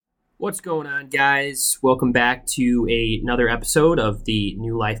What's going on, guys? Welcome back to another episode of the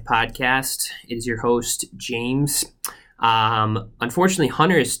New Life Podcast. It is your host, James. Unfortunately,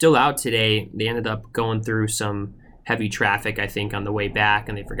 Hunter is still out today. They ended up going through some heavy traffic, I think, on the way back,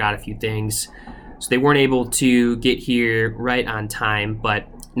 and they forgot a few things. So they weren't able to get here right on time, but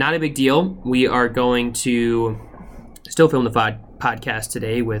not a big deal. We are going to still film the podcast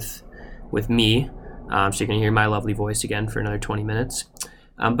today with me. So you're going to hear my lovely voice again for another 20 minutes.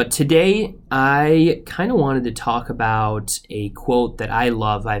 But today, I kind of wanted to talk about a quote that I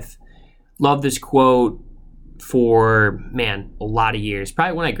love. I've loved this quote for, a lot of years.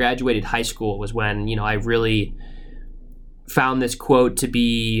 Probably when I graduated high school was when, I really found this quote to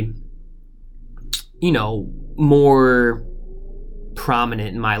be, more prominent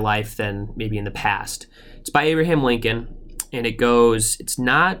in my life than maybe in the past. It's by Abraham Lincoln, and it goes, "It's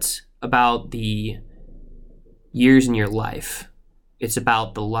not about the years in your life. It's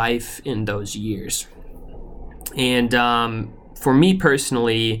about the life in those years." And for me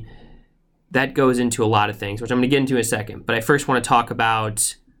personally, that goes into a lot of things, which I'm going to get into in a second. But I first want to talk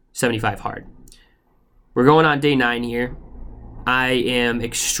about 75 Hard. We're going on day 9 here. I am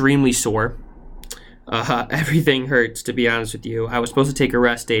extremely sore. Everything hurts, to be honest with you. I was supposed to take a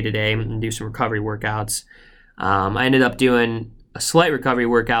rest day today and do some recovery workouts. I ended up doing a slight recovery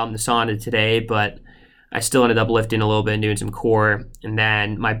workout in the sauna today, but I still ended up lifting a little bit and doing some core. And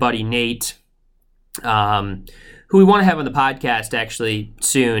then my buddy Nate, who we want to have on the podcast actually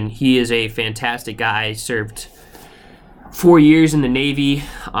soon, he is a fantastic guy. Served 4 years in the Navy.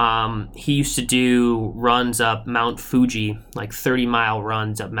 He used to do runs up Mount Fuji, like 30-mile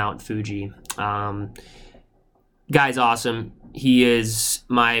runs up Mount Fuji. Guy's awesome. He is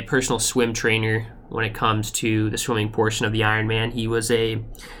my personal swim trainer when it comes to the swimming portion of the Ironman. He was a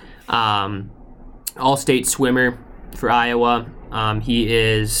all-state swimmer for Iowa. He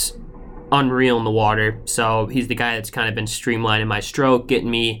is unreal in the water. So he's the guy that's kind of been streamlining my stroke, getting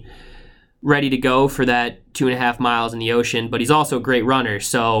me ready to go for that 2.5 miles in the ocean. But he's also a great runner.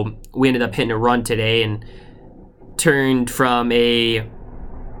 So we ended up hitting a run today and turned from a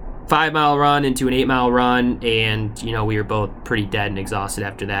 5-mile run into an 8-mile run. And, we were both pretty dead and exhausted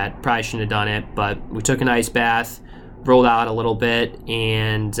after that. Probably shouldn't have done it, but we took an ice bath, rolled out a little bit,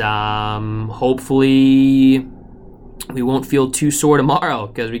 and hopefully we won't feel too sore tomorrow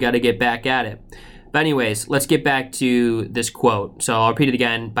because we got to get back at it. But anyways, let's get back to this quote. So I'll repeat it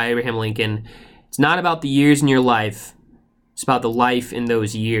again, by Abraham Lincoln. "It's not about the years in your life. It's about the life in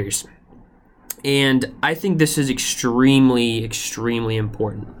those years." And I think this is extremely, extremely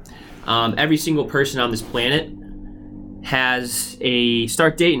important. Every single person on this planet has a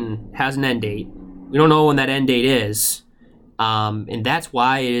start date and has an end date. We don't know when that end date is, and that's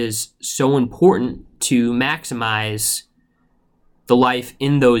why it is so important to maximize the life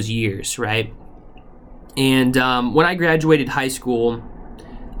in those years, right? And when I graduated high school,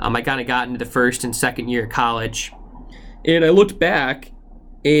 I kind of got into the first and second year of college, and I looked back,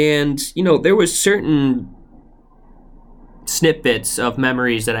 and there was certain snippets of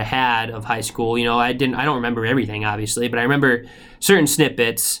memories that I had of high school. I don't remember everything, obviously, but I remember certain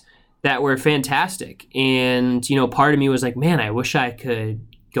snippets that were fantastic. And, part of me was like, man, I wish I could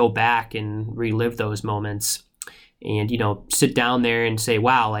go back and relive those moments and, sit down there and say,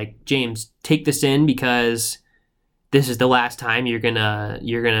 wow, like, James, take this in because this is the last time you're gonna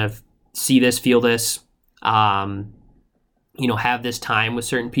see this, feel this, have this time with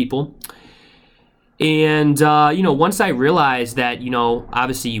certain people. And, once I realized that,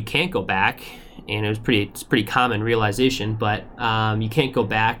 obviously you can't go back, and it's pretty common realization, but you can't go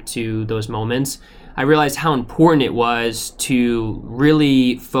back to those moments. I realized how important it was to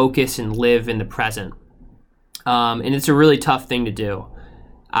really focus and live in the present. And it's a really tough thing to do.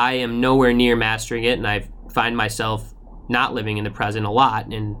 I am nowhere near mastering it, and I find myself not living in the present a lot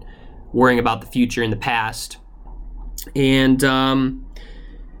and worrying about the future and the past. And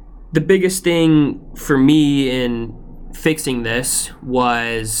the biggest thing for me in fixing this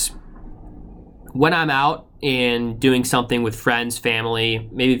was when I'm out and doing something with friends, family,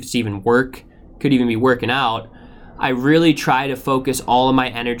 maybe if it's even work, could even be working out, I really try to focus all of my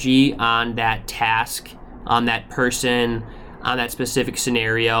energy on that task, on that person, on that specific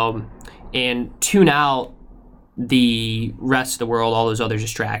scenario, and tune out the rest of the world, all those other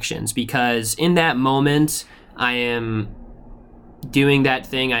distractions. Because in that moment, I am doing that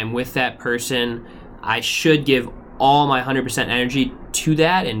thing, I'm with that person, I should give all my 100% energy to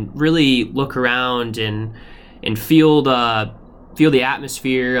that and really look around and feel the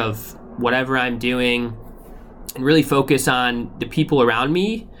atmosphere of whatever I'm doing, and really focus on the people around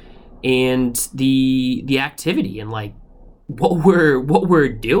me and the activity, and like what we're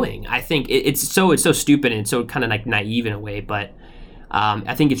doing. I think it's so stupid and it's so kind of like naive in a way, but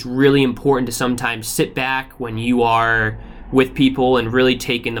I think it's really important to sometimes sit back when you are with people and really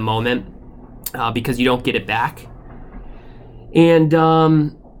take in the moment, because you don't get it back. And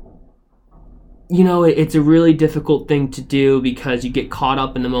it's a really difficult thing to do because you get caught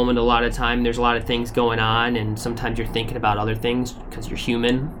up in the moment a lot of time. There's a lot of things going on, and sometimes you're thinking about other things because you're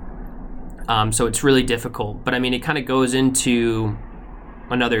human. So it's really difficult. But I mean, it kind of goes into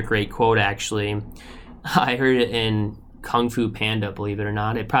another great quote, actually. I heard it in Kung Fu Panda, believe it or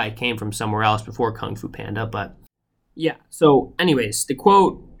not. It probably came from somewhere else before Kung Fu Panda, but yeah. So anyways, the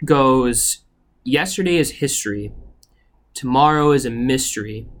quote goes, "Yesterday is history. Tomorrow is a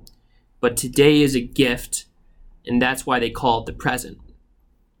mystery. But today is a gift, and that's why they call it the present."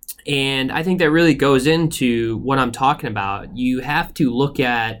 And I think that really goes into what I'm talking about. You have to look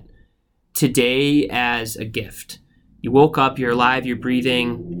at today as a gift. You woke up, you're alive, you're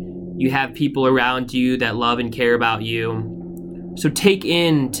breathing, you have people around you that love and care about you. So take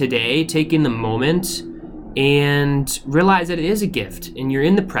in today, take in the moment, and realize that it is a gift, and you're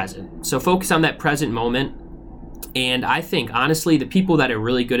in the present. So focus on that present moment. And I think, honestly, the people that are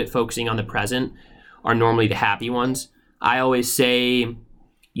really good at focusing on the present are normally the happy ones. I always say,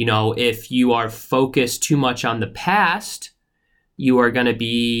 if you are focused too much on the past, you are going to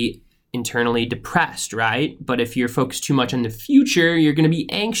be internally depressed, right? But if you're focused too much on the future, you're going to be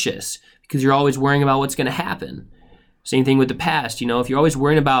anxious because you're always worrying about what's going to happen. Same thing with the past. If you're always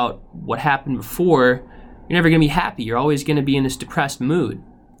worrying about what happened before, you're never going to be happy. You're always going to be in this depressed mood.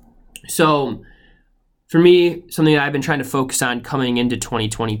 So for me, something that I've been trying to focus on coming into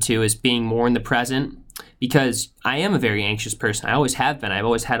 2022 is being more in the present, because I am a very anxious person. I always have been. I've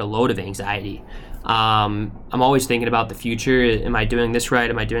always had a load of anxiety. I'm always thinking about the future. Am I doing this right?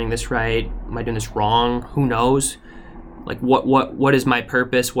 Am I doing this right? Am I doing this wrong? Who knows? Like what is my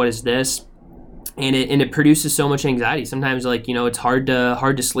purpose? What is this? And it produces so much anxiety. Sometimes it's hard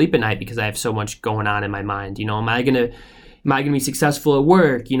to sleep at night because I have so much going on in my mind. Am I gonna be successful at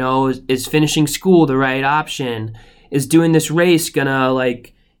work? Is finishing school the right option? Is doing this race gonna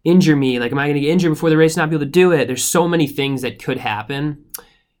injure me? Am I gonna get injured before the race and not be able to do it? There's so many things that could happen.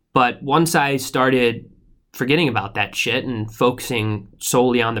 But once I started forgetting about that shit and focusing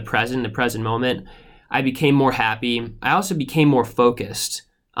solely on the present moment, I became more happy. I also became more focused.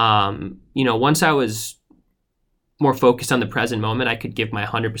 Once I was more focused on the present moment, I could give my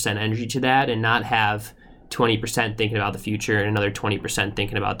 100% energy to that and not have 20% thinking about the future and another 20%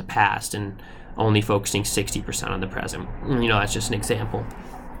 thinking about the past and only focusing 60% on the present. That's just an example.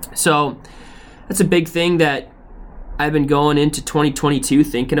 So that's a big thing that I've been going into 2022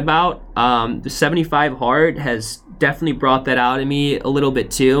 thinking about. The 75 Hard has definitely brought that out in me a little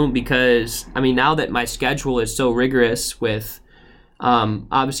bit too, because now that my schedule is so rigorous with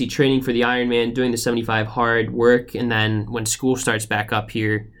obviously training for the Ironman, doing the 75 Hard work, and then when school starts back up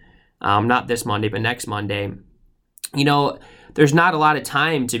here, not this Monday, but next Monday, there's not a lot of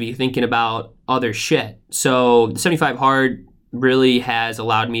time to be thinking about other shit. So the 75 Hard really has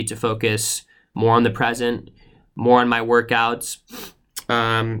allowed me to focus more on the present, more on my workouts.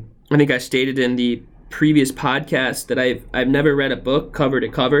 I think I stated in the previous podcast that I've never read a book cover to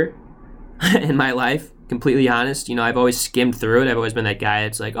cover in my life, completely honest. I've always skimmed through it. I've always been that guy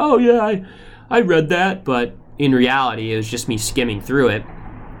that's like, oh yeah, I read that. But in reality, it was just me skimming through it.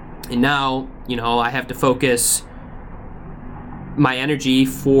 And now, I have to focus my energy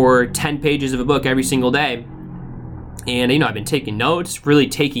for 10 pages of a book every single day. And, I've been taking notes, really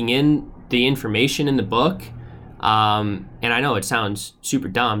taking in the information in the book. And I know it sounds super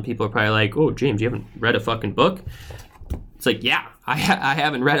dumb. People are probably like, oh, James, you haven't read a fucking book? It's like, yeah, I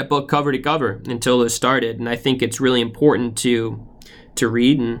haven't read a book cover to cover until this started. And I think it's really important to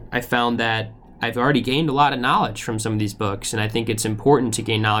read. And I found that I've already gained a lot of knowledge from some of these books. And I think it's important to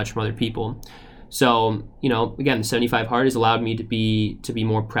gain knowledge from other people. So, again, the 75 Hard has allowed me to be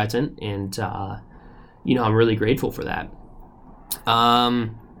more present. And, I'm really grateful for that.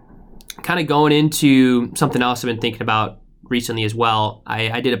 Kind of going into something else I've been thinking about recently as well.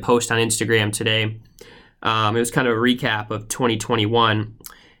 I did a post on Instagram today. It was kind of a recap of 2021,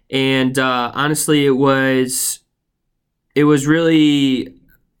 and honestly, it was really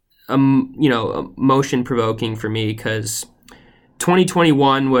emotion provoking for me, because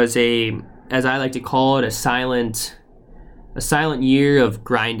 2021 was as I like to call it, a silent year of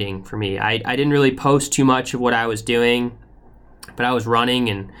grinding for me. I didn't really post too much of what I was doing, but I was running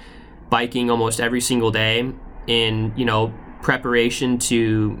and biking almost every single day in preparation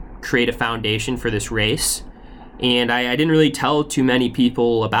to create a foundation for this race. And I didn't really tell too many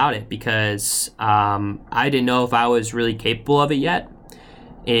people about it because I didn't know if I was really capable of it yet.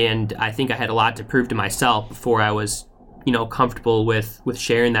 And I think I had a lot to prove to myself before I was, comfortable with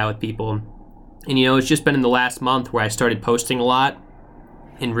sharing that with people. And, it's just been in the last month where I started posting a lot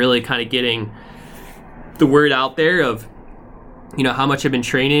and really kind of getting the word out there of, how much I've been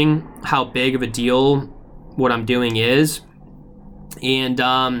training, how big of a deal what I'm doing is. And,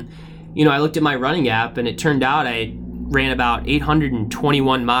 I looked at my running app and it turned out I ran about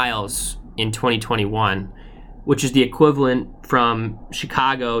 821 miles in 2021, which is the equivalent from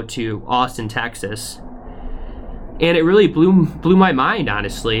Chicago to Austin, Texas. And it really blew my mind,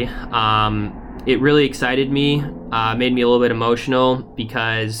 honestly. It really excited me, made me a little bit emotional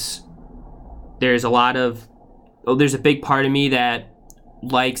because there's a big part of me that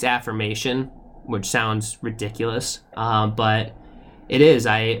likes affirmation, which sounds ridiculous, but it is.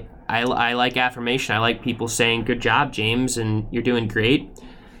 I like affirmation. I like people saying, "Good job, James," and "You're doing great."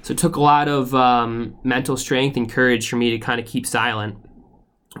 So it took a lot of mental strength and courage for me to kind of keep silent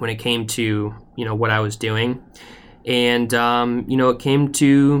when it came to, what I was doing. And, it came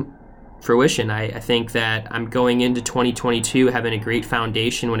to fruition. I think that I'm going into 2022 having a great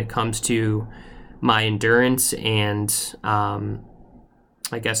foundation when it comes to my endurance and,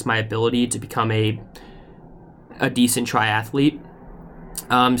 I guess, my ability to become a decent triathlete.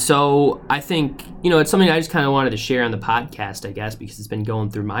 So I think, it's something I just kind of wanted to share on the podcast, I guess, because it's been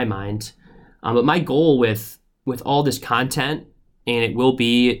going through my mind. But my goal with all this content, and it will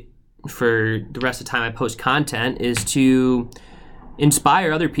be for the rest of the time I post content, is to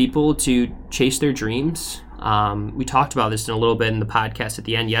inspire other people to chase their dreams. We talked about this in a little bit in the podcast at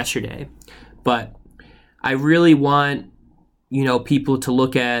the end yesterday, but I really want, people to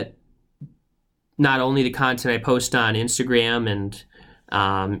look at not only the content I post on Instagram and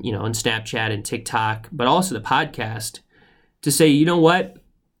and Snapchat and TikTok, but also the podcast, to say, you know what,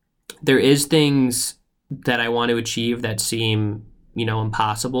 there is things that I want to achieve that seem,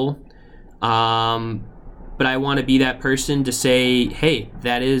 impossible. But I want to be that person to say, hey,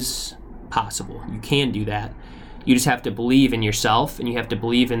 that is possible. You can do that. You just have to believe in yourself, and you have to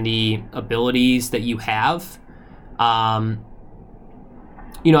believe in the abilities that you have. I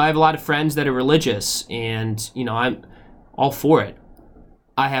have a lot of friends that are religious, and, I'm all for it.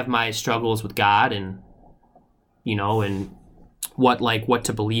 I have my struggles with God and, and what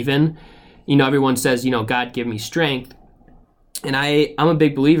to believe in. Everyone says, God give me strength. And I'm a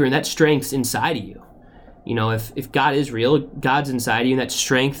big believer in that strength's inside of you. If God is real, God's inside of you, and that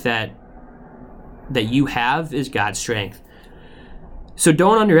strength that you have is God's strength. So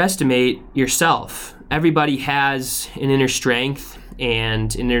don't underestimate yourself. Everybody has an inner strength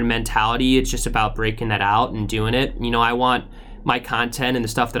and an inner mentality. It's just about breaking that out and doing it. I want my content and the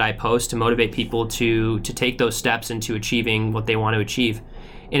stuff that I post to motivate people to take those steps into achieving what they want to achieve.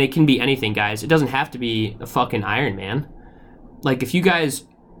 And it can be anything, guys. It doesn't have to be a fucking Ironman. Like, if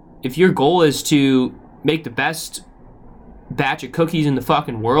your goal is to make the best batch of cookies in the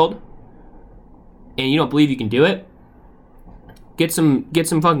fucking world, and you don't believe you can do it, get some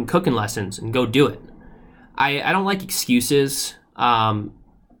fucking cooking lessons and go do it. I don't like excuses.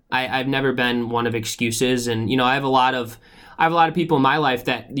 I've never been one of excuses, and I have a lot of people in my life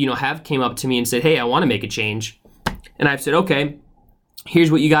that have came up to me and said, hey, I want to make a change, and I've said, okay,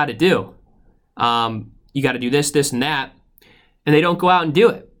 here's what you got to do. You got to do this, and that, and they don't go out and do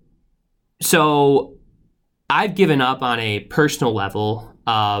it. So I've given up on a personal level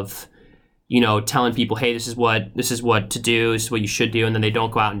of telling people, hey, this is what to do, this is what you should do, and then they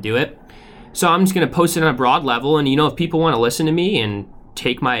don't go out and do it. So I'm just going to post it on a broad level, and if people want to listen to me and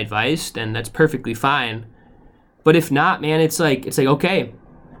take my advice, then that's perfectly fine. But if not, man, it's like okay,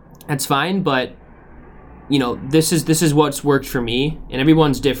 that's fine, but this is what's worked for me, and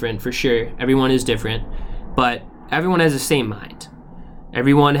everyone's different for sure. Everyone is different, but everyone has the same mind.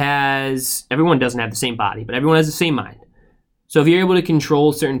 Everyone doesn't have the same body, but everyone has the same mind. So if you're able to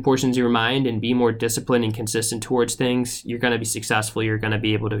control certain portions of your mind and be more disciplined and consistent towards things, you're going to be successful. You're going to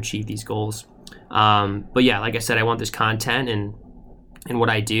be able to achieve these goals. But yeah, like I said, I want this content and what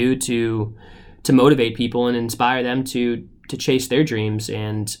I do to motivate people and inspire them to chase their dreams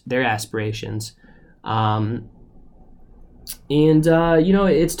and their aspirations.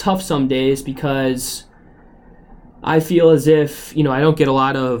 It's tough some days because I feel as if, I don't get a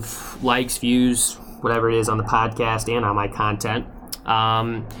lot of likes, views, whatever it is on the podcast and on my content.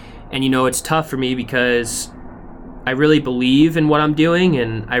 It's tough for me because I really believe in what I'm doing,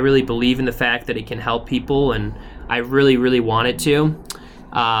 and I really believe in the fact that it can help people, and I really, really want it to.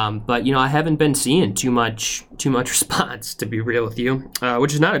 But I haven't been seeing too much response, to be real with you,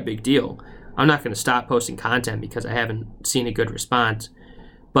 which is not a big deal. I'm not going to stop posting content because I haven't seen a good response.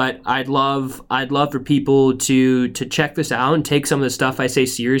 But I'd love for people to check this out and take some of the stuff I say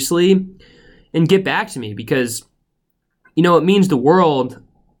seriously and get back to me, because, you know, it means the world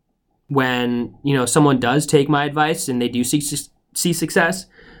when, you know, someone does take my advice and they do see success.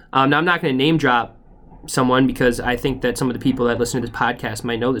 Now, I'm not going to name drop someone because I think that some of the people that listen to this podcast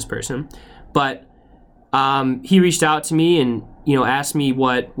might know this person. But he reached out to me and, you know, asked me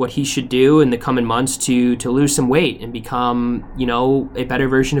what he should do in the coming months to lose some weight and become, you know, a better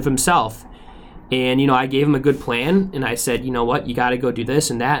version of himself. And, you know, I gave him a good plan, and I said, you know what, you got to go do this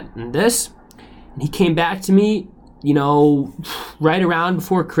and that and this. And he came back to me, you know, right around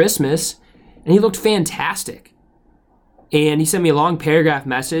before Christmas, and he looked fantastic. And he sent me a long paragraph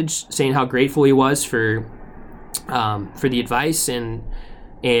message saying how grateful he was for the advice, and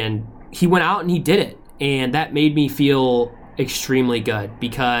he went out and he did it. And that made me feel extremely good,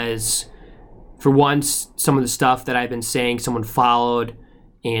 because for once, some of the stuff that I've been saying, someone followed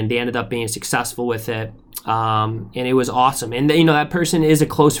and they ended up being successful with it. And it was awesome. And, you know, that person is a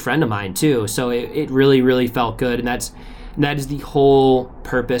close friend of mine too. So it really, really felt good. And that is the whole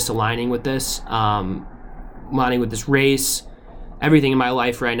purpose aligning with this, aligning with this race, everything in my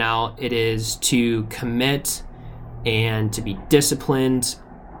life right now. It is to commit and to be disciplined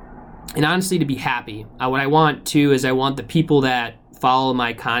and honestly to be happy. What I want too is I want the people that follow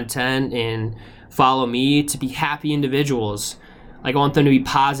my content and follow me to be happy individuals. Like, I want them to be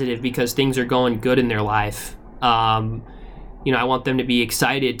positive because things are going good in their life. You know, I want them to be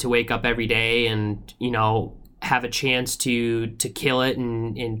excited to wake up every day and, you know, have a chance to kill it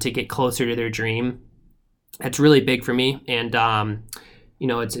and to get closer to their dream. That's really big for me. And, you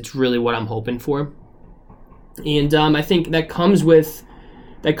know, it's really what I'm hoping for. And I think that comes with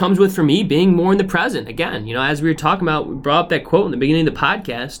for me being more in the present. Again, you know, as we were talking about, we brought up that quote in the beginning of the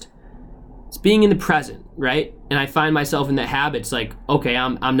podcast. It's being in the present, right? And I find myself in that habit. It's like, okay,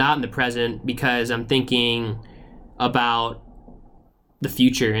 I'm not in the present because I'm thinking about the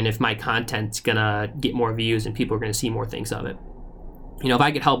future and if my content's gonna get more views and people are gonna see more things of it. You know, if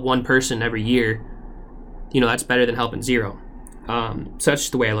I could help one person every year, you know, that's better than helping zero. So that's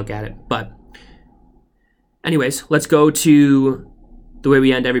just the way I look at it. But anyways, let's go to the way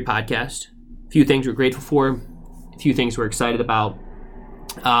we end every podcast. A few things we're grateful for, a few things we're excited about.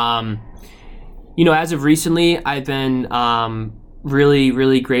 You know, as of recently, I've been really,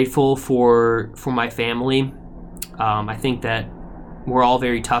 really grateful for my family. I think that we're all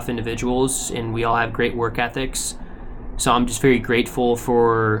very tough individuals and we all have great work ethics. So I'm just very grateful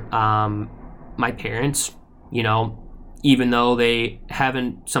for my parents, you know, even though they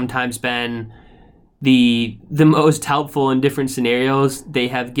haven't sometimes been the most helpful in different scenarios. They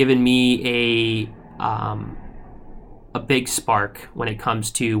have given me a big spark when it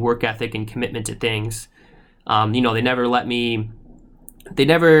comes to work ethic and commitment to things. You know, they never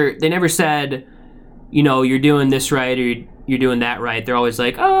said, you know, you're doing this right or you're doing that right. They're always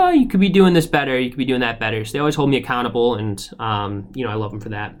like, oh, you could be doing this better, you could be doing that better. So they always hold me accountable, and you know, I love them for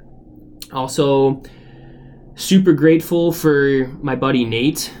that. Also, super grateful for my buddy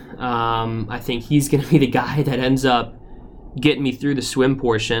Nate. I think he's going to be the guy that ends up getting me through the swim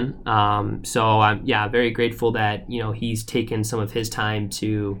portion. So I'm very grateful that, you know, he's taken some of his time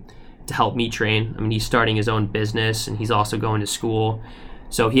to help me train. I mean, he's starting his own business and he's also going to school.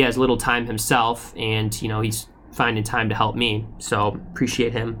 So he has little time himself, and, you know, he's finding time to help me. So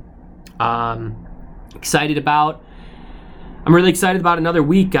appreciate him. I'm really excited about another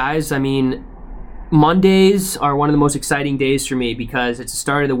week, guys. I mean, Mondays are one of the most exciting days for me because it's the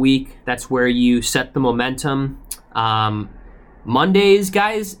start of the week. That's where you set the momentum. Mondays,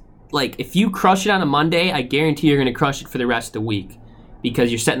 guys, like, if you crush it on a Monday, I guarantee you're going to crush it for the rest of the week because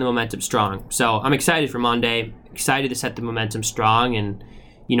you're setting the momentum strong. So I'm excited for Monday, excited to set the momentum strong and,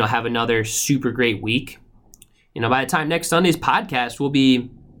 you know, have another super great week. You know, by the time next Sunday's podcast, we'll be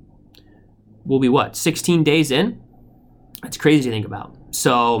what, 16 days in? That's crazy to think about.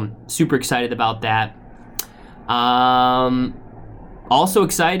 So super excited about that. Also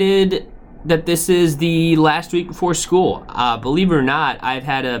excited that this is the last week before school. Believe it or not, I've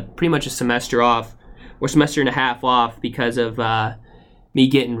had pretty much a semester off, or semester and a half off, because of me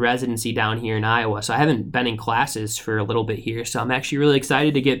getting residency down here in Iowa. So I haven't been in classes for a little bit here. So I'm actually really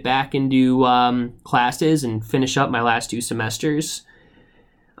excited to get back into classes and finish up my last 2 semesters.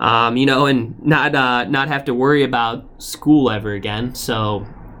 You know, and not have to worry about school ever again. So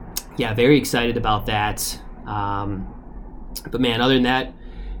yeah, very excited about that. But man, other than that,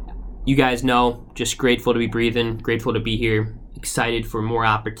 you guys know, just grateful to be breathing, grateful to be here, excited for more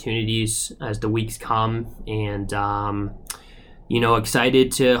opportunities as the weeks come. And,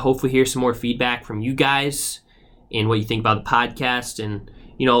 excited to hopefully hear some more feedback from you guys and what you think about the podcast. And,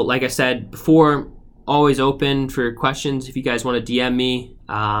 like I said before, always open for questions. If you guys want to DM me,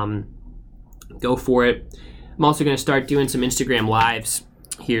 go for it. I'm also going to start doing some Instagram lives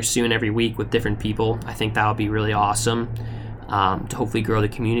here soon every week with different people. I think that'll be really awesome to hopefully grow the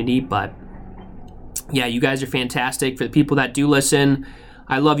community. But yeah, you guys are fantastic. For the people that do listen,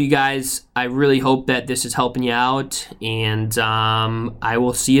 I love you guys. I really hope that this is helping you out. And I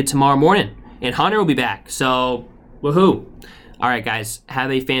will see you tomorrow morning. And Hunter will be back. So, woohoo. All right, guys.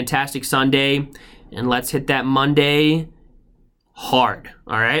 Have a fantastic Sunday. And let's hit that Monday hard.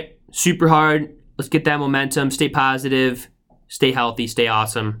 All right? Super hard. Let's get that momentum. Stay positive. Stay healthy. Stay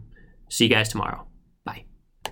awesome. See you guys tomorrow.